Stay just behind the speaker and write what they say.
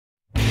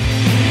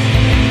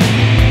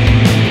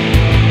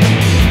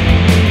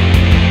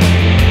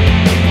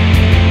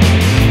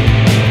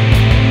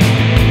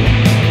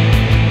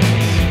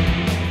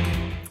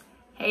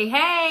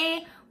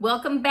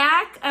welcome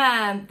back.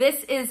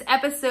 This is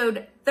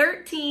episode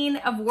 13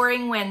 of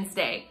Worrying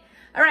Wednesday.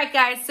 All right,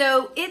 guys,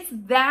 so it's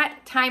that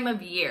time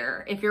of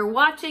year. If you're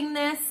watching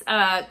this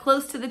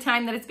close to the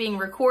time that it's being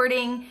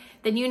recording,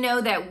 then you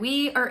know that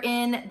we are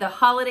in the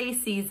holiday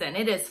season.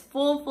 It is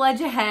full-fledged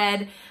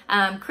ahead.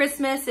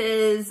 Christmas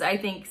is, I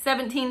think,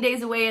 17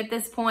 days away at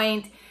this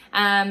point,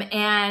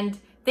 and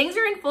things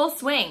are in full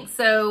swing.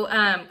 So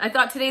I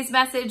thought today's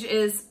message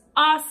is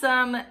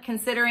awesome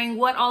considering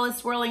what all is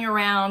swirling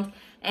around,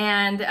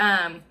 and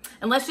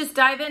let's just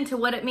dive into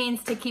what it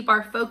means to keep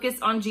our focus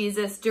on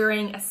Jesus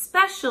during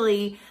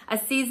especially a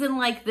season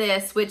like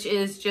this, which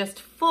is just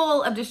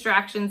full of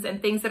distractions and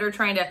things that are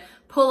trying to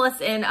pull us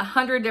in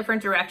 100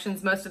 different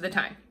directions most of the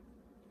time.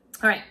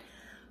 All right,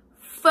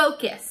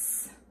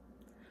 focus.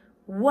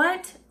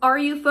 What are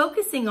you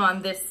focusing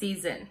on this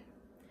season?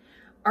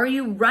 Are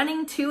you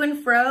running to and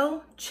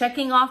fro,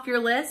 checking off your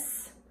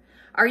lists?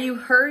 Are you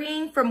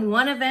hurrying from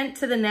one event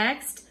to the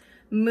next,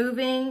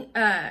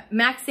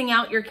 maxing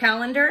out your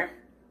calendar?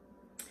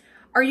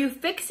 Are you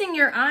fixing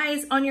your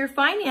eyes on your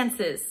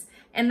finances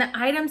and the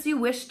items you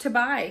wish to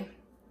buy?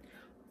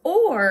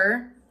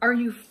 Or are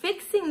you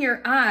fixing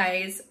your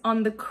eyes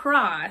on the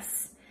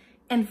cross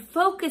and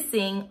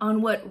focusing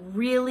on what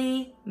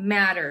really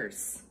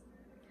matters?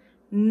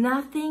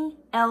 Nothing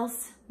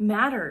else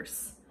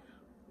matters.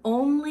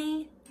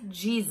 Only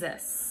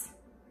Jesus.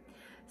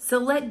 So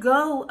let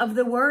go of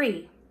the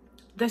worry,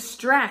 the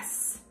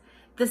stress,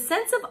 the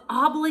sense of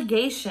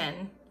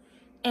obligation,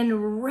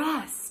 and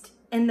rest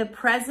in the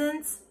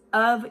presence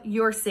of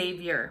your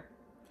Savior.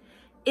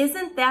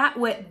 Isn't that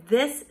what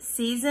this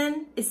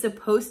season is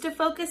supposed to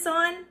focus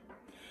on?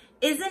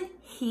 Isn't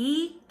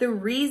He the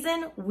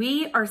reason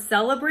we are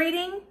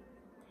celebrating?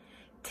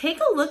 Take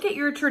a look at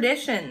your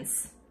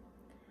traditions.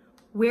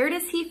 Where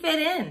does He fit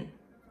in?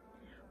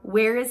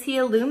 Where is He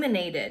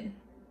illuminated?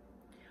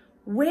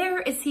 Where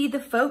is He the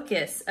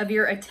focus of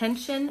your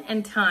attention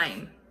and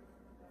time?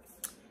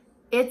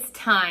 It's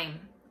time.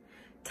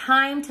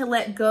 Time to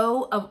let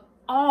go of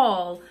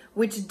all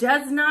which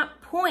does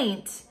not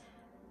point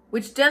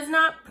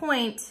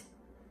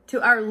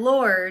to our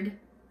Lord,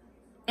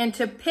 and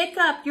to pick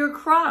up your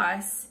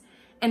cross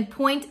and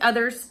point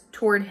others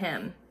toward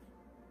Him.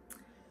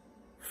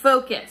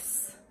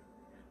 Focus.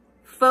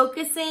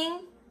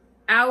 Focusing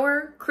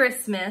our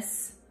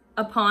Christmas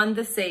upon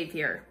the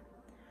Savior.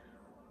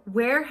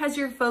 Where has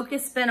your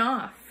focus been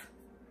off?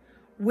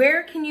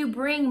 Where can you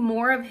bring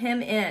more of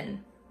Him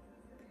in?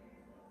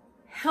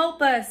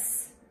 Help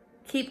us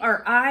keep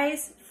our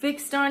eyes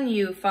fixed on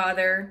You,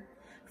 Father,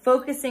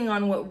 focusing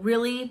on what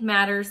really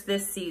matters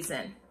this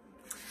season.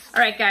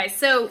 All right, guys,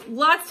 so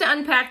lots to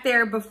unpack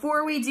there.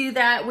 Before we do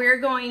that, we're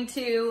going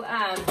to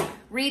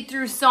read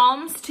through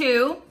Psalms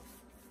 2,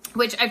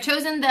 which I've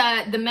chosen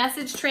the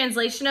Message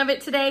translation of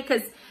it today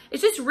because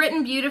it's just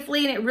written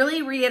beautifully and it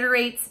really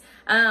reiterates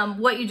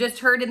what you just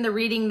heard in the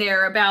reading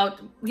there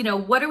about, you know,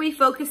 what are we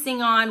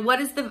focusing on?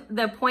 What is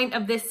the point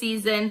of this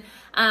season?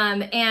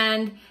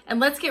 And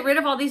let's get rid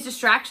of all these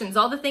distractions,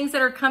 all the things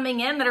that are coming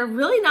in that are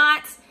really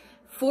not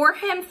for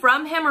Him,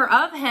 from Him, or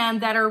of Him,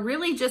 that are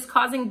really just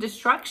causing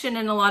destruction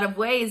in a lot of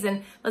ways.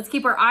 And let's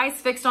keep our eyes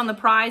fixed on the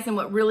prize and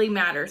what really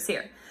matters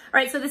here. All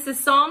right, so this is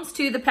Psalms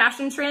 2, the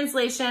Passion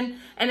Translation,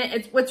 and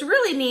it's what's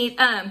really neat.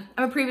 I'm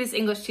a previous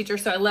English teacher,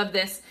 so I love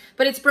this,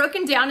 but it's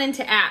broken down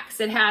into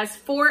acts. It has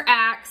 4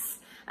 acts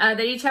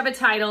that each have a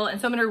title, and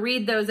so I'm going to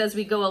read those as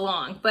we go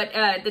along. But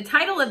the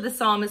title of the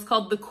psalm is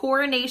called The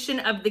Coronation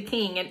of the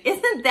King, and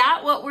isn't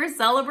that what we're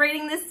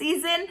celebrating this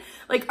season?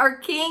 Like, our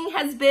King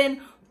has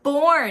been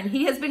born.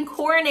 He has been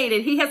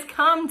coronated. He has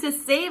come to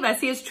save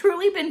us. He has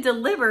truly been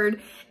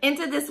delivered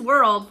into this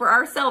world for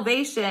our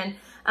salvation.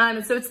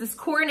 So it's this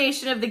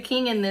coronation of the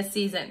King in this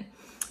season.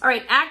 All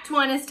right, Act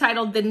 1 is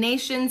titled The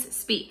Nations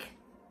Speak.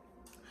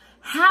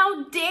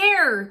 How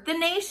dare the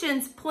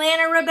nations plan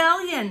a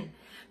rebellion?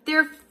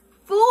 Their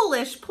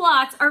foolish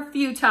plots are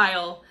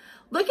futile.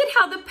 Look at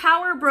how the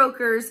power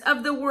brokers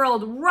of the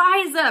world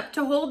rise up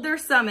to hold their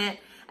summit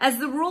as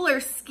the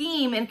rulers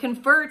scheme and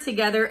confer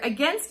together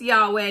against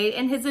Yahweh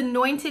and His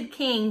anointed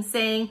King,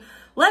 saying,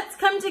 let's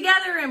come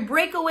together and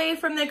break away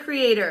from the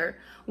Creator.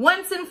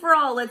 Once and for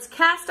all, let's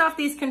cast off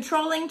these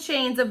controlling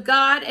chains of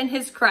God and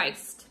His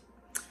Christ.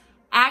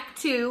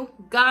 Act 2,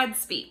 God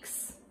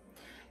speaks.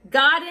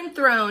 God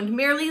enthroned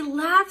merely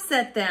laughs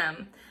at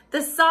them.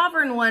 The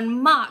Sovereign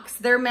One mocks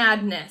their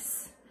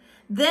madness.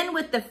 Then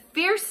with the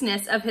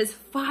fierceness of His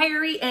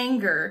fiery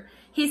anger,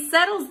 He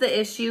settles the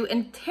issue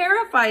and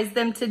terrifies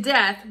them to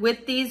death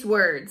with these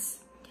words.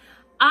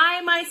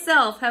 I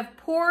myself have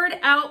poured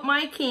out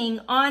my King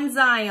on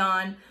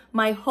Zion,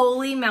 my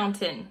holy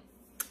mountain.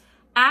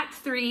 Act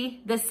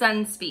 3, the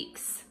Son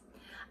speaks.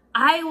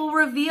 I will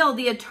reveal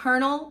the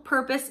eternal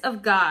purpose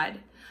of God,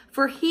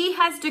 for He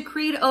has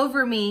decreed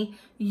over me,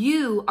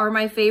 you are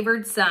my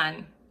favored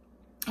Son.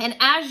 And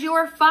as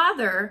your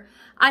Father,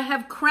 I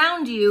have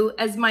crowned you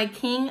as my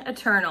King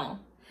eternal.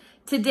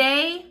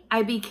 Today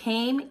I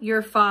became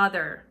your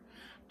Father.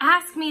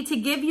 Ask me to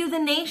give you the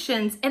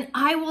nations, and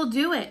I will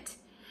do it.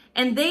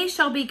 and they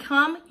shall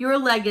become your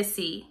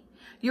legacy.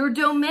 Your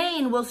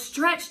domain will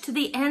stretch to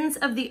the ends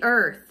of the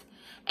earth,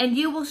 and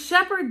you will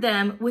shepherd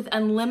them with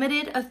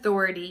unlimited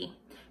authority,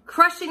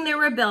 crushing their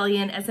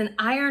rebellion as an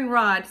iron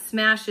rod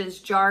smashes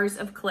jars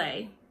of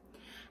clay.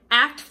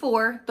 Act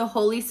 4, the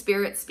Holy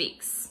Spirit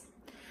speaks.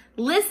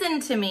 Listen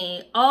to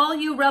me, all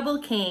you rebel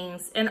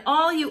kings and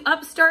all you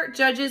upstart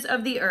judges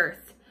of the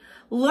earth.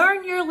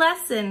 Learn your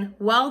lesson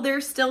while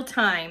there's still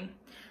time.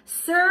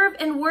 Serve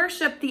and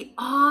worship the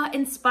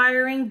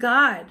awe-inspiring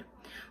God.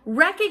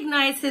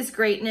 Recognize his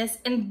greatness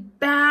and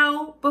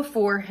bow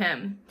before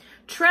him,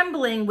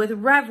 trembling with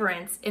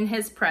reverence in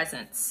his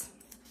presence.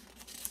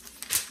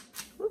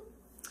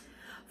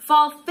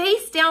 Fall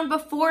face down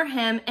before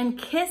him and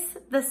kiss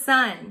the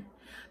Son,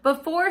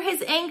 before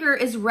his anger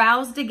is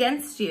roused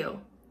against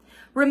you.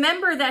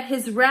 Remember that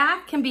his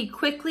wrath can be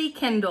quickly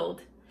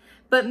kindled,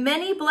 but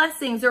many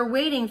blessings are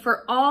waiting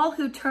for all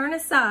who turn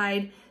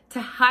aside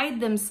to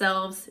hide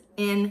themselves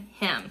in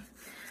him.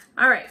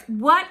 All right,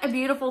 what a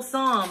beautiful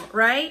psalm,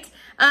 right?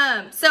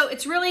 So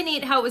it's really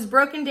neat how it was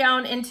broken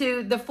down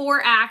into the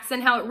 4 acts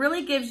and how it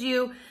really gives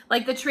you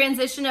like the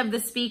transition of the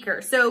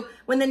speaker. So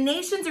when the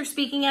nations are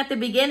speaking at the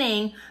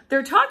beginning,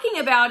 they're talking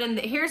about, and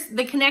here's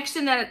the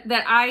connection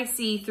that I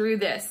see through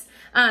this.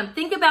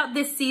 Think about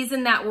this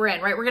season that we're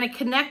in, right? We're going to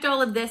connect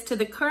all of this to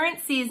the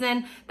current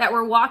season that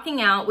we're walking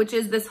out, which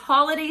is this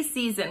holiday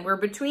season. We're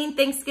between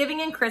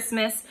Thanksgiving and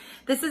Christmas.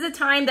 This is a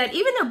time that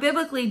even though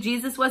biblically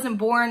Jesus wasn't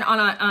born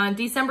on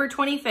December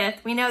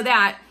 25th, we know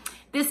that,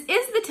 this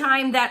is the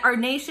time that our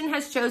nation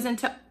has chosen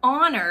to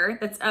honor,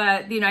 that's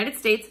the United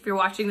States, if you're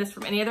watching this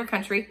from any other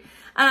country,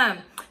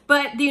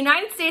 but the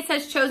United States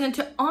has chosen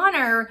to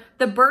honor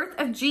the birth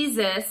of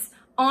Jesus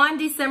on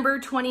December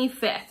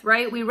 25th,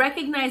 right? We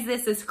recognize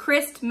this as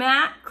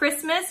Christmas,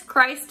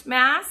 Christ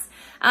Mass,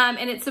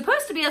 and it's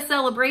supposed to be a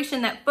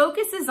celebration that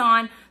focuses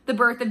on the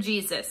birth of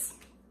Jesus.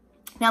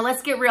 Now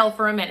let's get real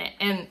for a minute,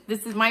 and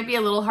might be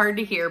a little hard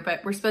to hear,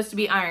 but we're supposed to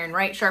be iron,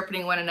 right?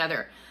 Sharpening one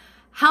another.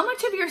 How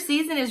much of your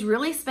season is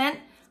really spent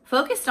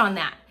focused on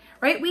that,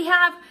 right? We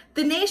have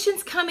the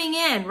nations coming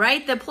in,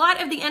 right? The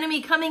plot of the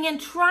enemy coming in,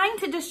 trying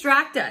to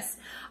distract us.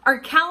 Our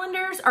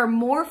calendars are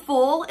more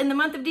full in the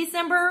month of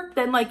December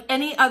than like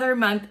any other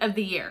month of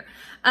the year.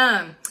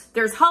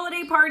 There's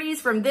holiday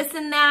parties from this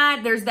and that.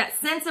 There's that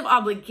sense of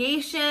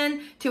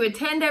obligation to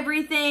attend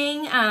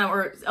everything,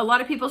 or a lot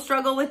of people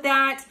struggle with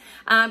that.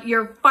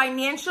 Your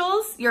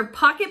financials, your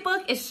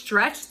pocketbook is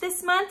stretched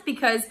this month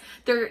because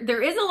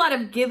there is a lot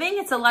of giving.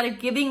 It's a lot of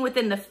giving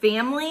within the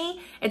family.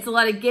 It's a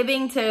lot of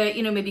giving to,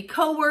 maybe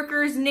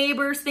coworkers,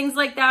 neighbors, things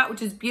like that,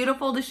 which is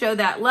beautiful to show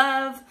that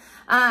love.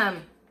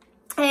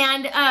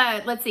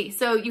 Let's see.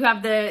 So you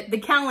have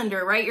the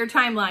calendar, right? Your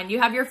timeline.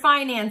 You have your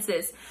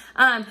finances.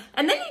 And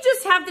then you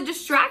just have the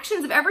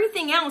distractions of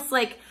everything else.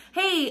 Like,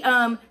 hey,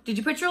 did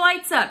you put your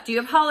lights up? Do you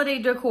have holiday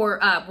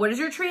decor up? What does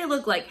your tree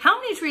look like? How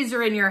many trees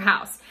are in your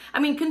house? I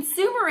mean,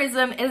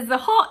 consumerism is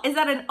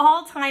at an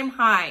all-time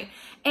high.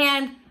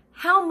 And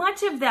how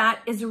much of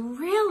that is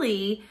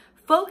really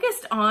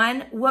focused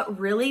on what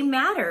really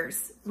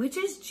matters, which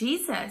is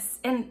Jesus.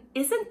 And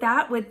isn't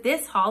that what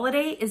this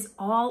holiday is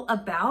all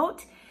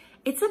about?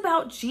 It's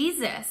about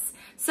Jesus.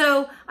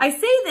 So I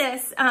say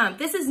this,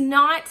 this is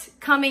not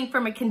coming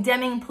from a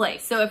condemning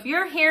place. So if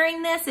you're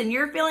hearing this and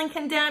you're feeling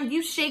condemned,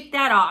 you shake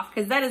that off,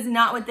 because that is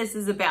not what this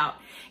is about.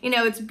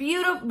 It's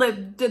beautiful.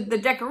 The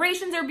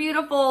decorations are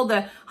beautiful.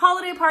 The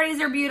holiday parties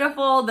are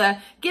beautiful. The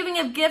giving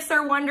of gifts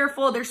are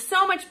wonderful. There's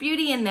so much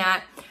beauty in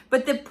that.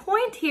 But the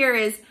point here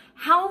is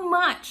how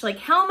much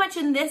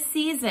in this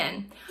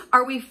season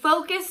are we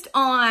focused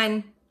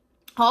on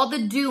all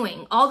the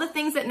doing, all the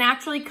things that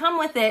naturally come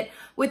with it,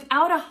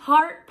 without a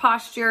heart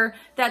posture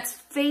that's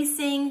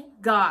facing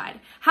God?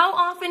 How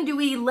often do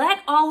we let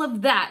all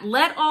of that,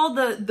 let all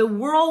the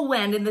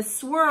whirlwind and the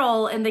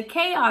swirl and the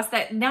chaos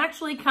that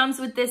naturally comes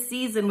with this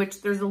season,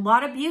 which there's a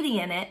lot of beauty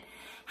in it,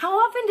 how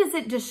often does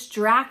it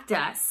distract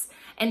us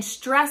and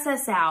stress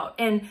us out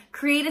and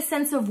create a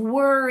sense of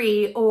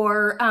worry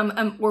or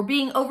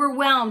being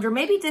overwhelmed or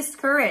maybe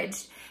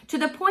discouraged, to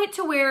the point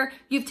to where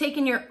you've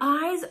taken your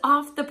eyes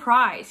off the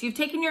prize. You've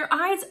taken your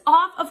eyes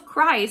off of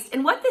Christ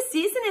and what this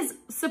season is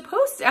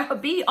supposed to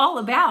be all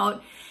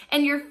about.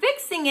 And you're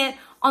fixing it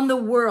on the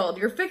world.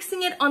 You're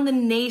fixing it on the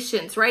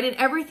nations, right? And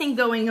everything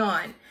going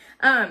on.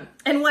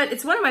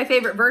 It's one of my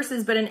favorite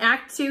verses, but in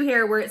Act 2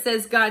 here where it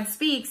says God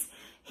speaks,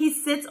 he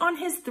sits on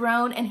his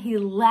throne and he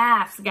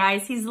laughs,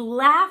 guys. He's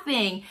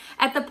laughing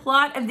at the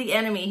plot of the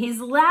enemy.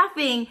 He's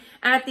laughing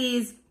at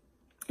these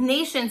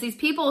nations, these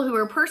people who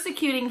are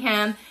persecuting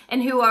him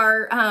and who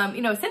are,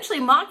 essentially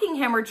mocking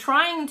him or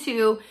trying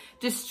to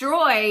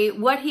destroy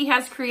what he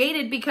has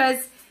created,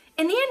 because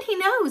in the end, he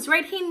knows,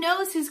 right? He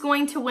knows who's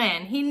going to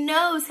win. He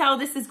knows how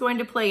this is going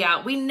to play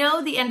out. We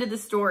know the end of the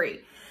story.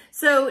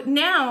 So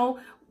now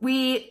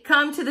we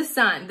come to the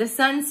Son. The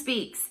Son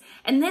speaks.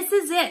 And this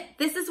is it.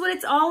 This is what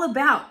it's all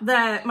about.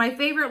 My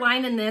favorite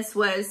line in this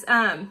was,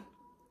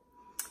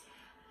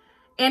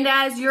 And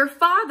as your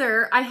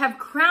Father, I have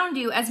crowned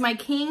you as my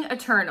King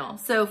eternal.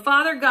 So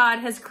Father God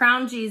has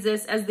crowned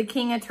Jesus as the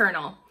King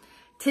eternal.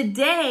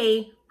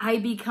 Today, I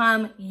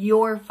become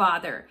your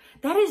Father.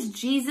 That is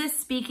Jesus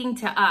speaking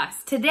to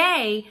us.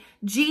 Today,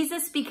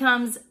 Jesus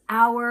becomes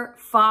our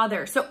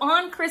Father. So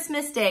on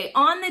Christmas Day,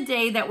 on the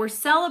day that we're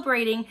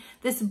celebrating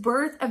this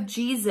birth of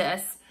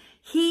Jesus,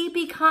 he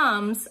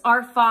becomes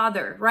our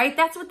Father, right?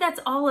 That's what that's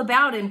all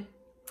about. And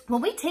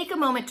when we take a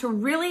moment to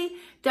really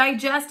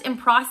digest and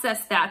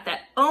process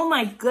that, oh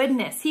my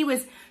goodness, he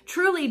was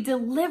truly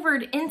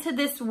delivered into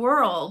this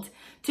world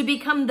to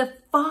become the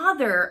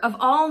Father of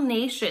all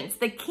nations,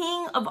 the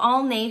King of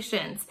all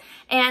nations,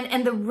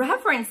 and the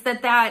reverence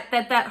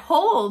that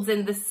holds,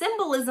 and the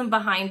symbolism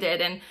behind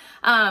it. And,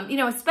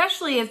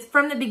 especially as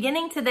from the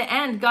beginning to the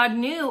end, God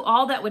knew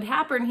all that would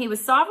happen. He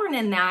was sovereign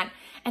in that,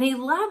 and he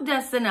loved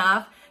us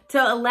enough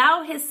to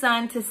allow his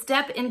son to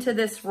step into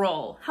this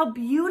role. How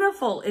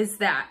beautiful is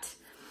that?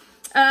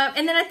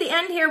 And then at the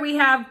end here, we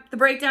have the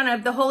breakdown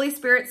of the Holy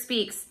Spirit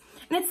speaks.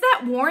 And it's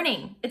that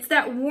warning. It's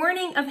that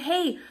warning of,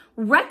 hey,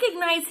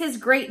 recognize his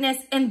greatness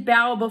and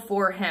bow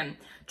before him.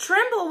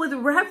 Tremble with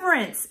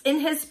reverence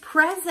in his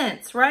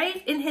presence,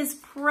 right? In his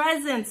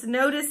presence.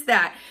 Notice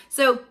that.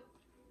 So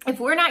if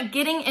we're not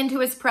getting into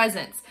his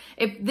presence,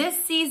 if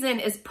this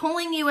season is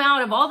pulling you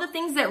out of all the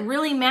things that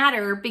really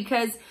matter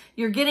because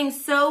you're getting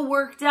so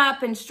worked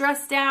up and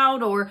stressed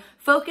out or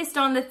focused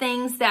on the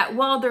things that,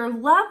 while they're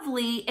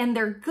lovely and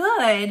they're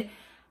good,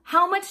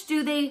 how much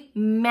do they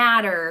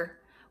matter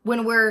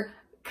when we're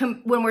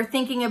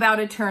thinking about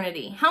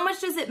eternity? How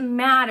much does it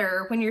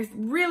matter when you're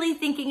really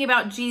thinking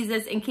about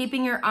Jesus and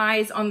keeping your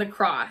eyes on the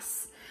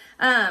cross?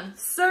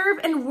 Serve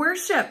and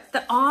worship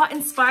the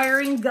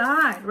awe-inspiring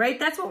God, right?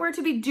 That's what we're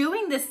to be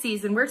doing this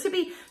season. We're to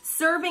be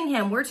serving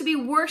him. We're to be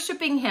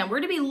worshiping him.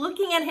 We're to be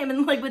looking at him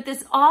and with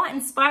this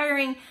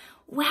awe-inspiring,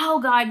 wow,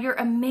 God, you're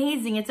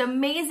amazing. It's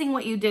amazing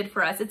what you did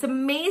for us. It's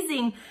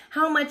amazing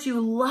how much you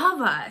love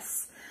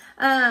us.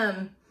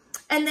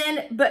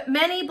 But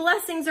many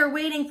blessings are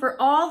waiting for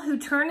all who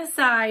turn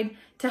aside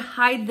to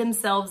hide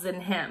themselves in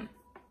him.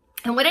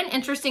 And what an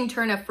interesting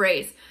turn of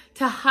phrase,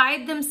 to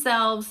hide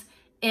themselves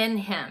in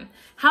him.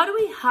 How do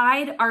we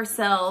hide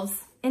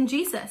ourselves in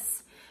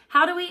Jesus?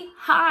 How do we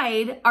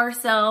hide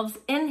ourselves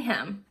in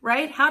him,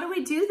 right? How do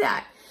we do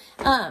that?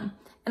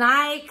 And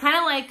I kind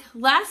of like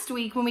last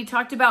week when we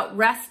talked about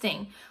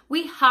resting,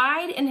 we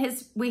hide in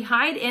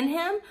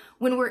him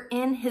when we're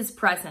in his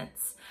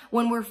presence,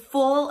 when we're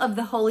full of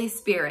the Holy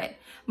Spirit.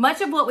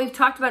 Much of what we've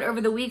talked about over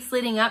the weeks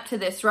leading up to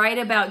this, right?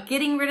 About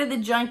getting rid of the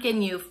junk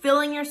in you,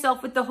 filling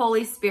yourself with the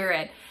Holy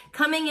Spirit,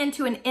 coming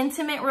into an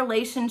intimate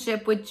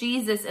relationship with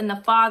Jesus and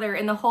the Father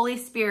and the Holy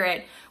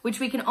Spirit, which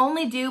we can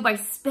only do by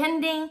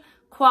spending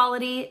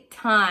quality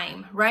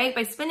time, right?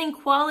 By spending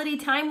quality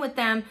time with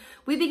them,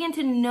 we begin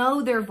to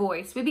know their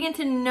voice. We begin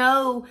to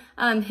know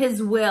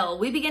his will.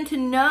 We begin to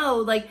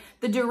know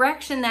the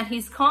direction that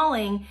he's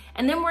calling.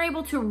 And then we're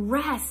able to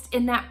rest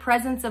in that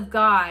presence of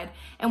God.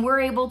 And we're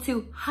able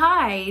to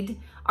hide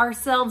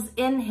ourselves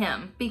in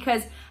him.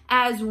 Because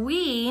as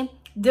we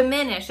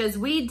diminish, as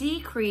we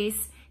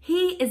decrease,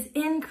 he is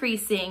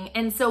increasing.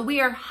 And so we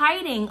are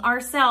hiding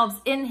ourselves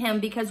in him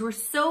because we're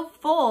so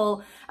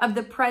full of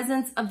the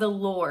presence of the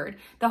Lord.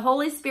 The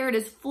Holy Spirit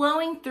is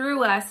flowing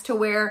through us to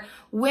where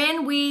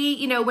when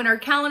when our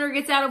calendar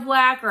gets out of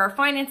whack or our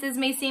finances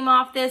may seem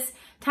off this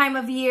time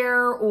of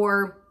year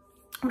or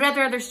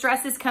whatever other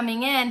stress is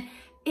coming in,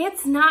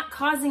 it's not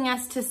causing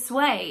us to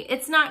sway.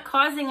 It's not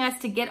causing us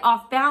to get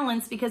off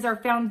balance because our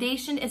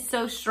foundation is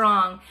so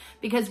strong,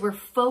 because we're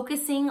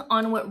focusing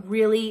on what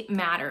really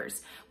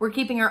matters. We're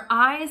keeping our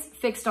eyes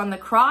fixed on the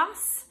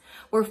cross.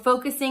 We're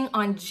focusing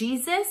on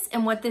Jesus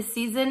and what this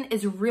season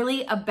is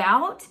really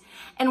about.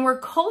 And we're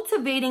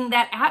cultivating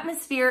that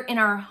atmosphere in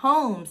our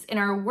homes, in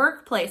our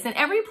workplace, in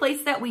every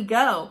place that we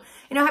go.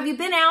 Have you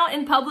been out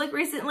in public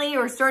recently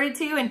or started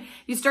to, and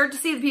you start to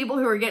see the people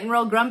who are getting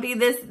real grumpy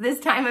this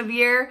time of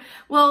year?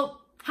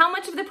 Well, how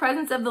much of the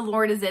presence of the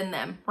Lord is in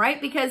them,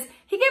 right? Because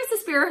he gives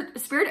a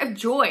spirit of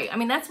joy. I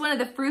mean, that's one of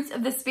the fruits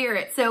of the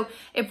Spirit. So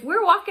if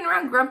we're walking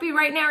around grumpy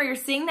right now, or you're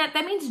seeing that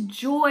means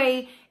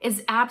joy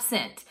is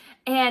absent.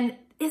 And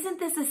isn't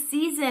this a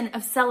season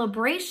of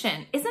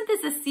celebration? Isn't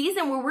this a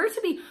season where we're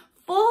to be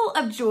full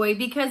of joy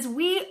because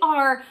we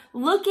are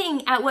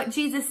looking at what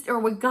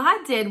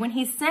God did when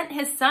he sent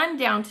his son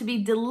down to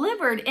be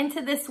delivered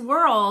into this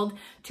world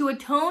to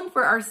atone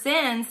for our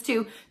sins,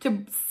 to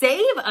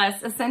save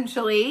us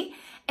essentially.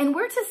 And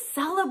we're to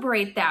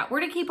celebrate that.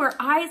 We're to keep our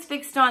eyes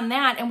fixed on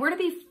that. And we're to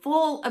be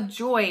full of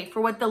joy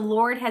for what the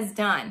Lord has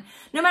done.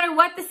 No matter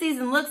what the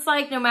season looks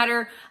like, no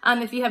matter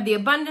if you have the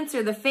abundance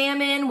or the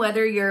famine,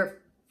 whether you're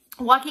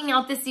walking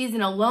out this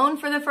season alone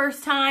for the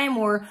first time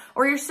or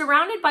you're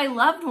surrounded by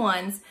loved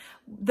ones,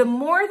 the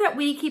more that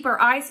we keep our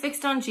eyes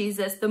fixed on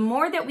Jesus, the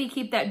more that we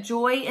keep that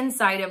joy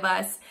inside of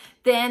us,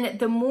 then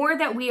the more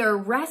that we are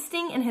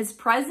resting in his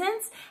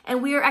presence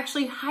and we are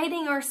actually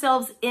hiding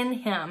ourselves in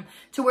him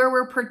to where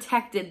we're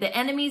protected. The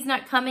enemy's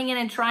not coming in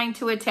and trying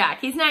to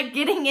attack. He's not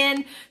getting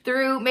in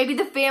through maybe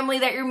the family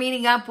that you're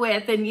meeting up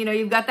with and,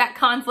 you've got that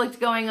conflict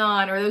going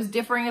on or those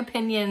differing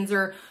opinions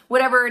or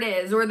whatever it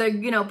is, or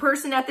the,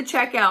 person at the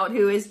checkout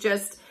who is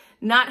just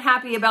not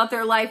happy about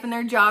their life and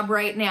their job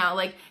right now.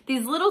 Like,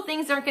 these little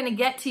things aren't going to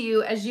get to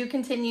you as you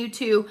continue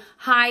to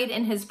hide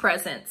in his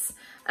presence.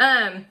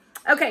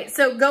 Okay,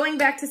 so going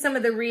back to some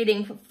of the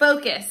reading,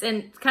 focus,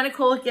 and it's kind of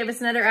cool, give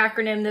us another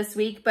acronym this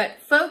week,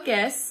 but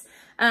focus,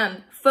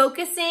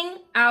 focusing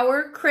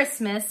our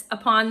Christmas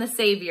upon the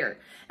Savior.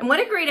 And what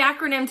a great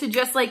acronym to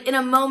just like in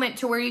a moment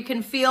to where you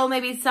can feel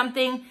maybe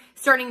something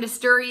starting to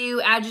stir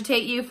you,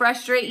 agitate you,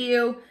 frustrate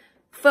you.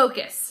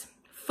 Focus.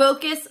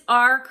 Focus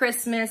our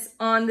Christmas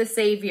on the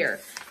Savior.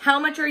 How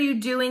much are you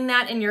doing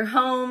that in your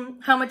home?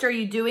 How much are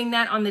you doing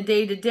that on the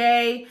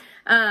day-to-day?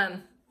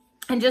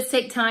 And just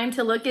take time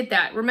to look at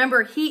that.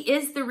 Remember, he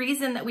is the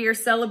reason that we are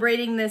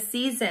celebrating this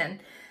season.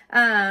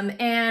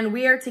 And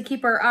we are to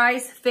keep our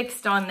eyes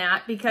fixed on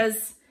that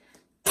because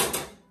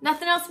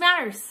nothing else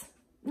matters.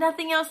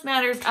 Nothing else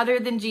matters other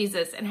than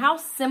Jesus. And how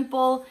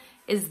simple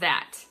is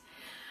that?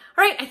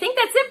 All right, I think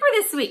that's it for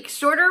this week.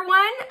 Shorter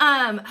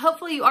one.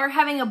 Hopefully you are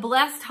having a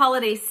blessed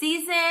holiday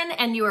season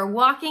and you are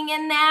walking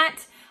in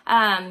that.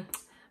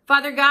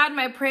 Father God,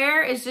 my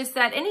prayer is just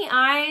that any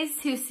eyes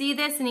who see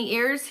this, any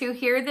ears who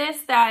hear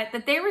this,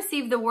 that they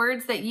receive the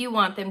words that you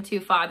want them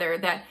to, Father,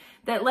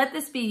 that let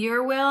this be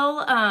your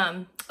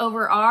will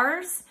over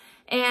ours.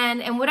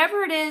 And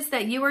whatever it is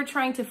that you are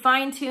trying to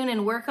fine tune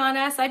and work on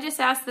us, I just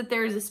ask that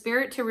there is a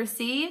spirit to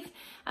receive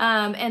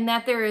and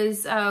that there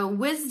is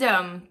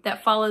wisdom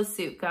that follows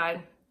suit,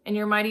 God. In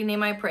your mighty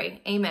name I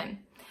pray. Amen.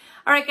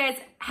 All right, guys,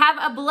 have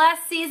a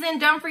blessed season.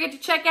 Don't forget to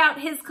check out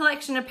his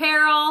collection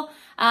apparel.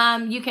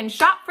 You can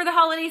shop for the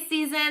holiday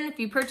season. If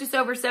you purchase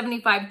over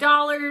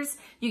 $75,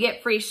 you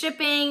get free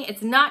shipping.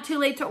 It's not too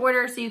late to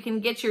order, so you can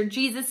get your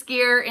Jesus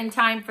gear in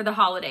time for the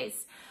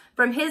holidays.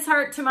 From his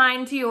heart to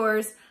mine to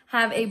yours,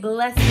 have a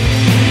blessed